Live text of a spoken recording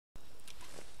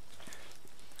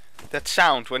That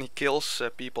sound when he kills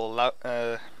people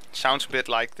sounds a bit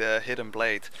like the hidden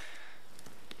blade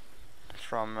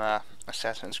from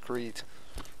Assassin's Creed.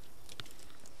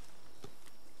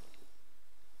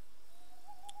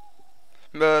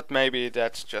 But maybe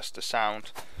that's just the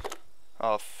sound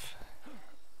of...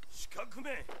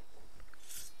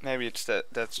 Maybe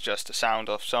that's just the sound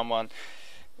of someone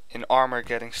in armor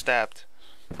getting stabbed.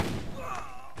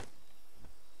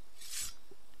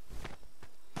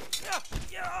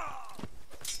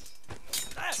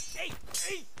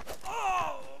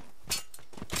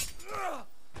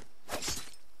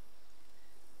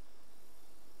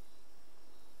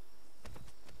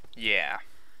 Yeah.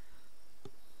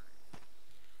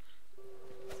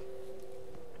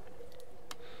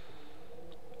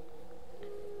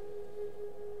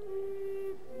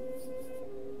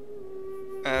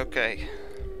 Okay.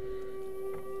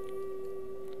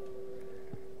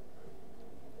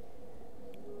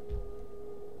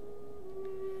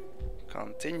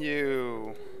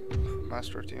 Continue.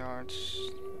 Master of the arts.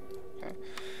 Okay.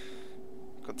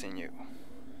 Continue.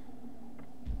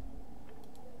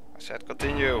 I said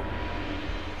continue.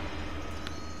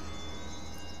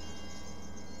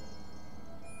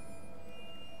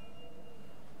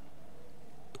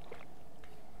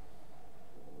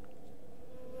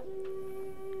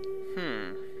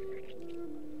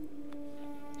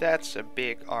 That's a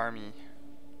big army.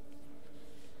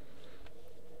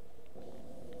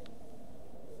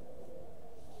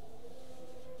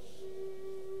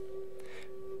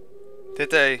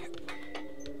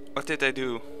 What did they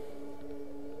do?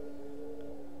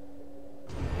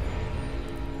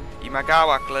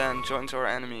 Imagawa clan joins our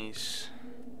enemies.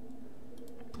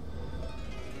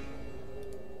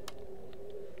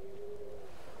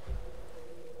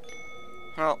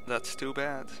 Well, that's too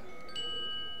bad.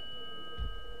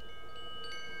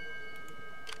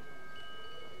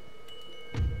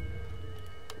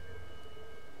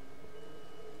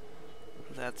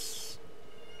 Let's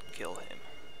kill him.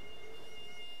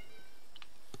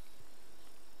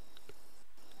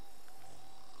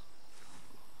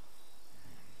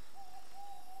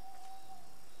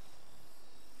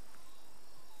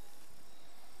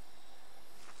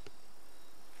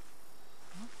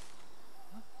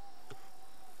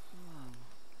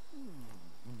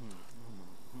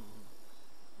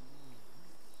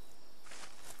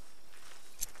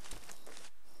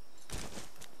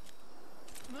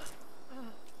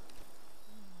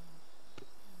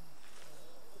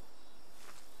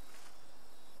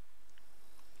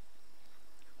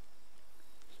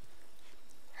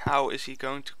 How is he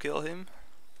going to kill him?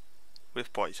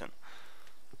 With poison.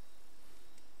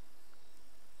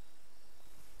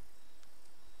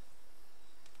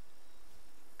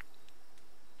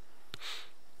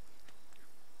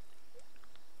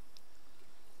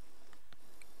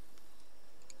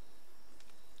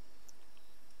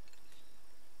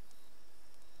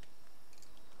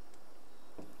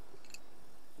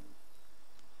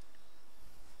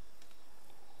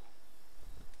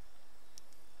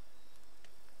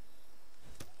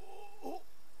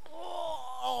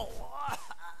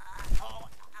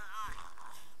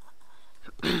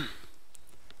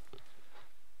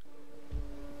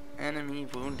 Enemy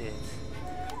wounded.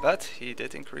 But he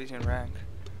did increase in rank.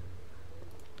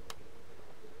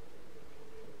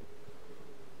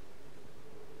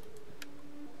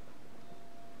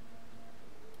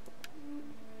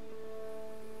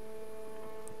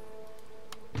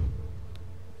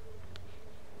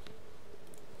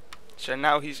 So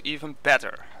now he's even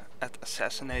better at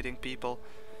assassinating people.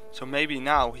 So maybe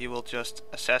now he will just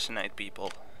assassinate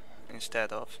people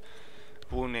instead of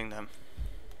wounding them.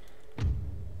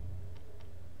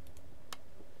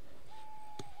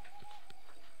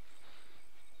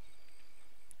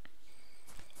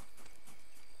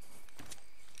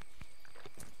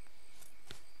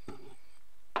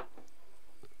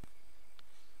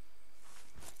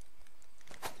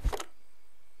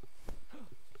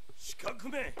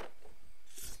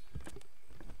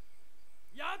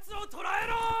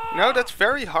 No, that's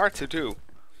very hard to do.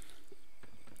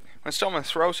 When someone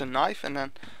throws a knife and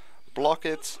then block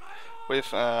it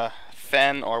with a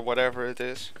fan or whatever it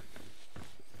is.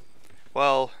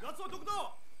 Well,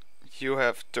 you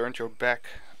have turned your back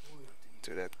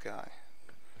to that guy.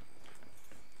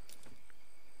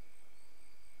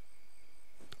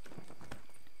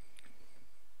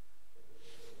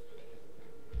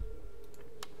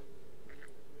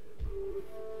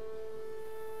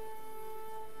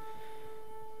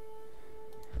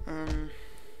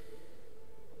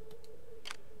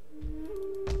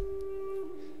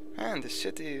 And the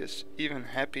city is even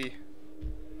happy.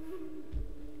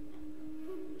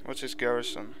 What's his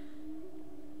garrison?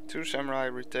 2 samurai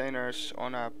retainers,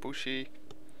 Ona Bushi,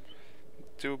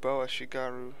 2 Boa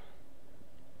Shigaru,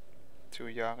 2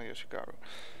 Yari Shigaru.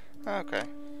 Okay.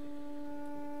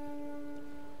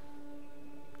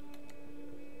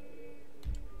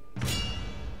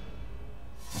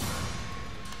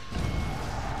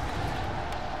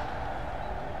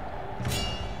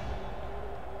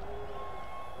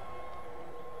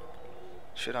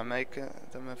 Should I make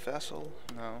them a vassal?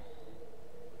 No.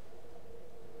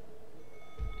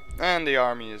 And the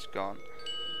army is gone.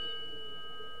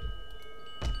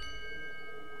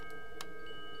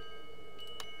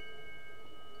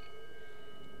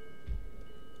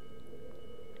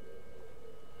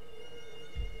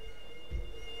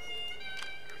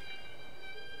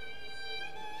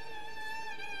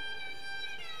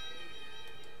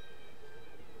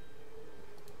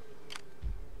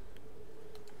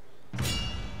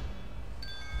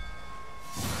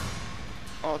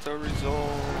 Auto resolve.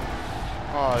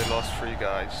 Oh, I lost 3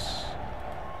 guys.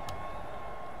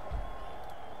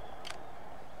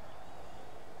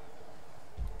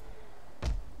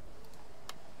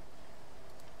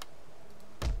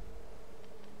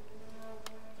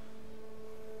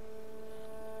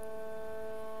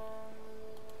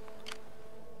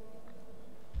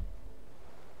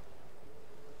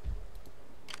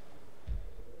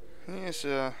 Here's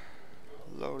a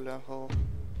low level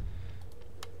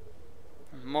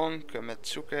monk, a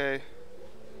Metsuke,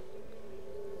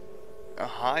 a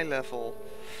high level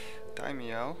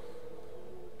daimyo,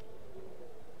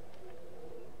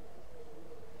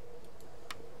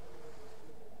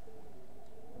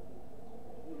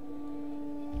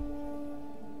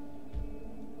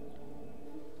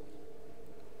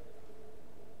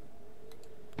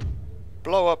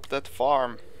 blow up that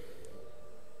farm.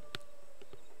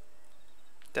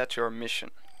 That's your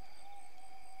mission.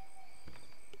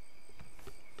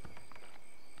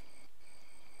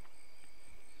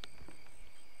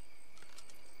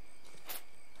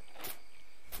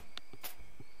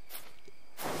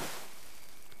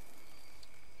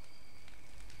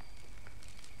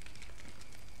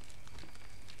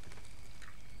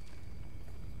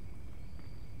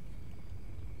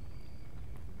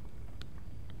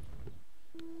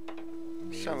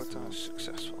 Sabotage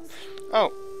successful.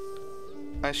 Oh,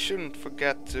 I shouldn't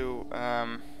forget to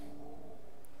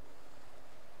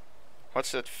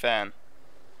what's that fan?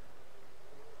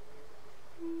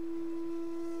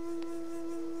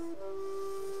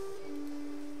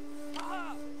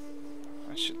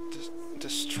 I should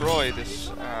destroy this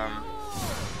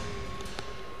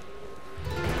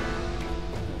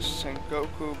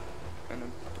Sengoku and a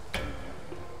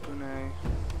Bune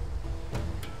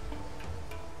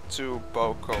to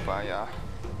Bokobaya.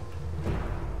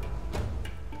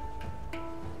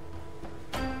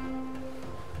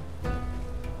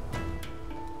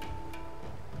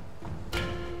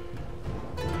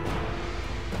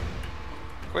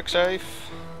 Quick save.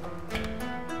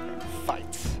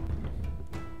 Fight.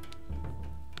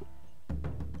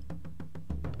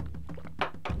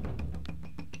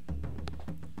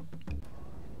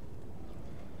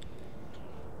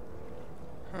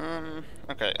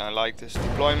 Okay, I like this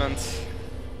deployment.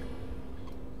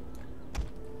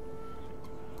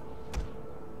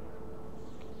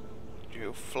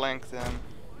 You flank them.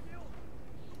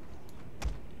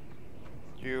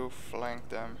 You flank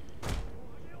them.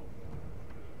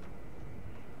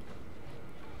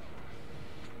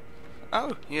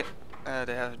 Oh, yeah,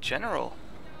 they have a general.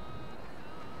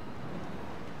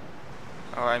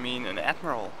 Or I mean an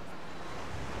admiral.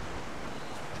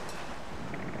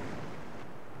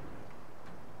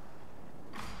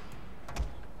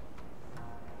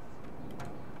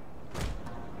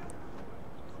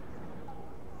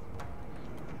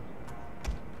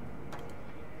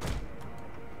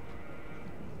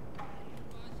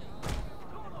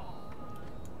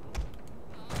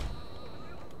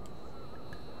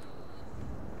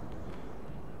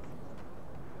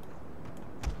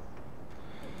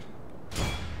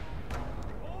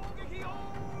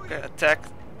 Okay, attack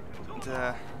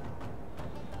the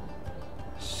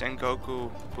Sengoku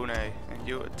Bune, and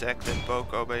you attack that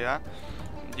Bokobaya.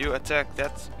 You attack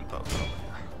that Bokobaya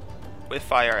with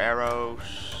fire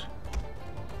arrows.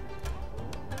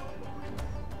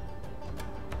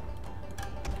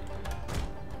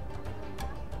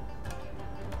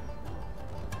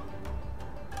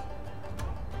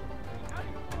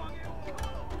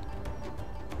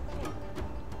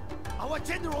 Our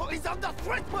general is under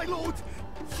threat, my lord!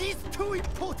 He's too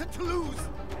important to lose!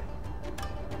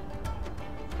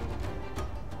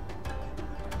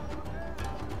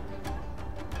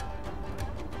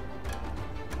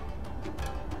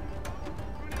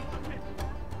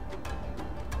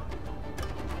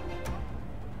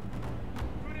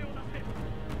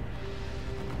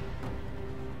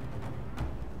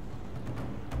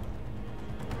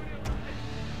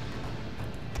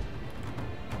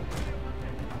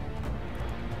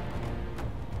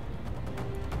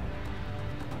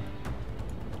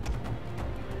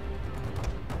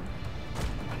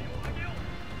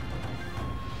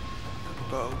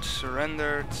 boat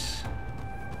surrendered.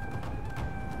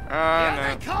 Here No.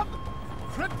 they come!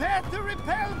 Prepare to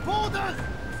repel borders!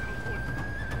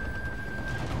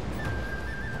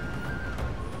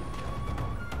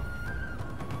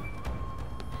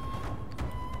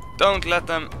 Don't let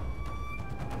them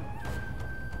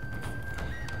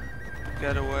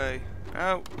get away.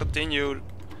 Oh, continue.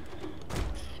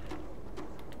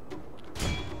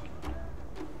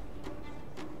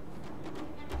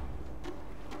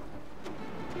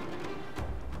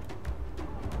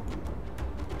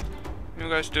 You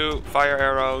guys do fire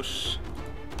arrows.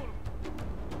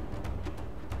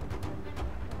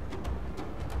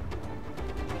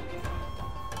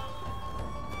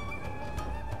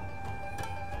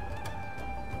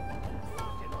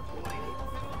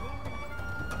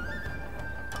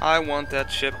 I want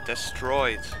that ship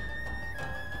destroyed.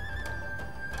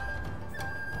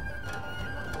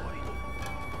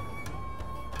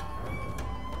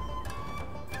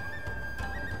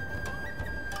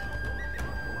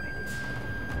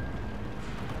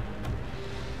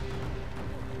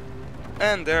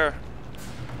 And there,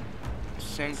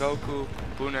 Sengoku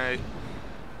Bune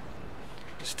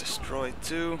is destroyed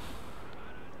too.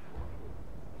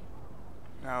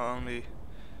 Now only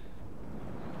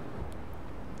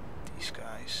these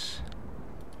guys.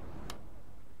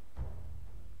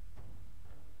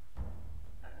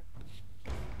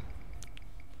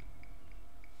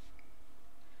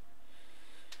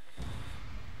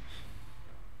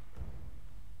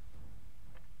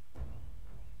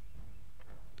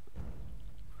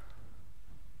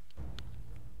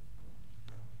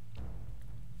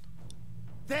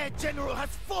 Their general has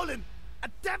fallen! A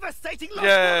devastating loss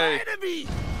Yay. for our enemy!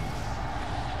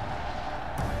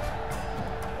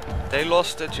 They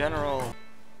lost the general.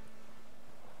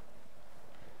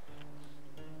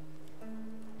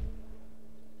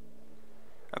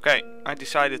 Okay, I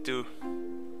decided to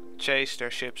chase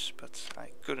their ships, but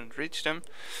I couldn't reach them.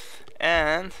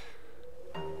 And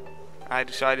I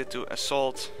decided to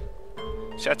assault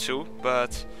Setsu,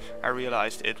 but I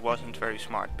realized it wasn't very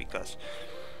smart because,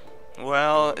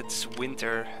 well, it's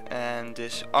winter and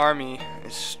this army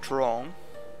is strong.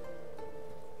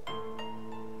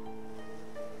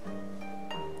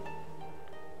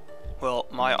 Well,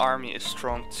 my army is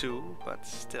strong too, but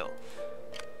still.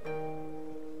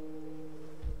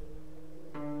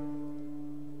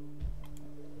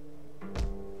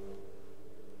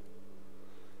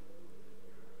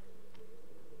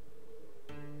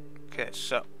 Okay,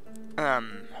 so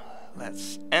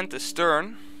let's end this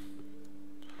turn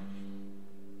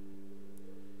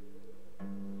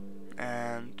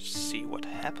and see what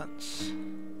happens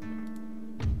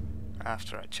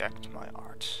after I checked my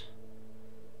art.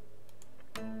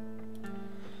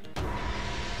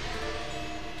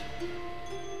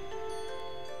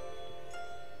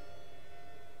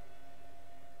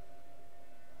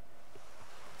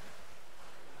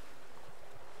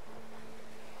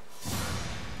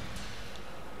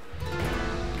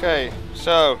 Okay,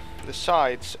 so the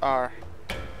sides are,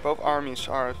 both armies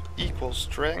are of equal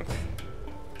strength.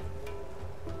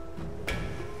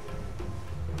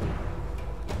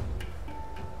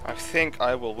 I think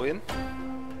I will win,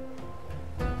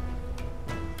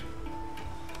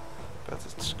 but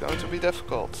it's going to be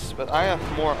difficult. But I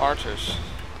have more archers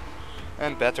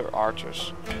and better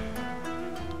archers.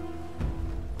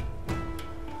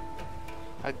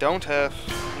 I don't have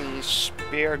any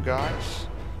spear guys.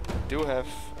 I do have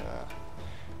a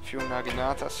few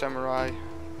Naginata samurai.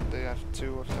 They have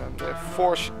 2 of them. They have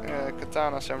 4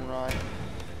 katana samurai.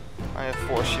 I have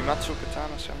 4 Shimazu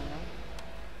katana samurai.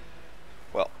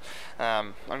 Well,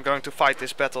 I'm going to fight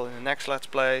this battle in the next Let's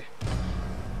Play.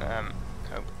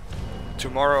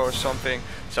 Tomorrow or something.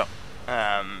 So,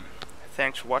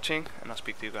 thanks for watching, and I'll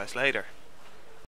speak to you guys later.